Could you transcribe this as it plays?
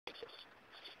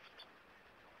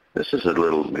This is a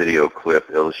little video clip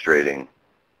illustrating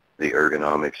the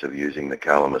ergonomics of using the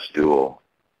Calamus Dual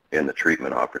in the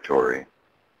treatment operatory.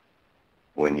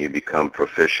 When you become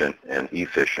proficient and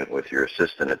efficient with your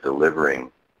assistant at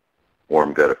delivering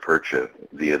warm gutta percha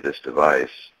via this device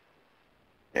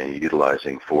and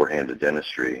utilizing four-handed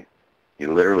dentistry,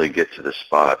 you literally get to the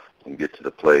spot and get to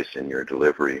the place in your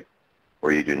delivery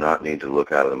where you do not need to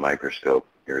look out of the microscope.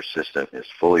 Your assistant is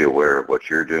fully aware of what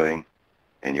you're doing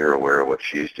and you're aware of what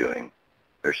she's doing.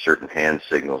 There's certain hand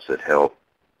signals that help.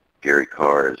 Gary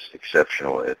Carr is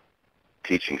exceptional at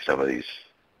teaching some of these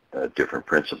different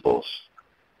principles.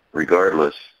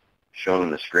 Regardless, shown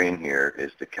on the screen here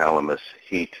is the Calamus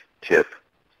heat tip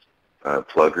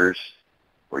pluggers.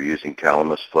 We're using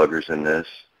Calamus pluggers in this.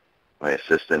 My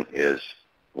assistant is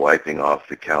wiping off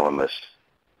the Calamus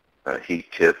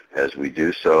heat tip as we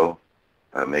do so,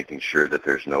 making sure that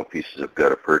there's no pieces of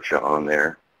gutta percha on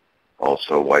there.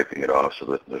 Also wiping it off so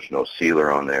that there's no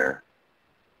sealer on there.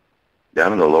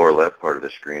 Down in the lower left part of the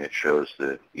screen, it shows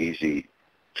the easy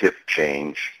tip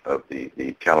change of the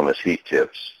Calamus heat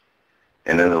tips.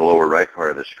 And in the lower right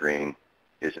part of the screen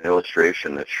is an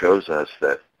illustration that shows us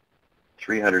that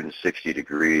 360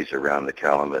 degrees around the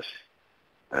Calamus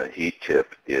heat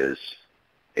tip is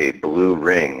a blue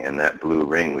ring, and that blue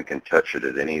ring, we can touch it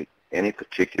at any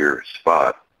particular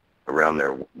spot around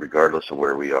there, regardless of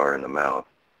where we are in the mouth.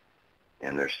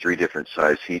 And there's 3 different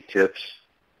size heat tips,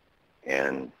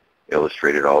 and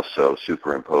illustrated also,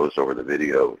 superimposed over the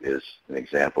video, is an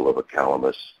example of a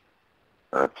Calamus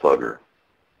plugger.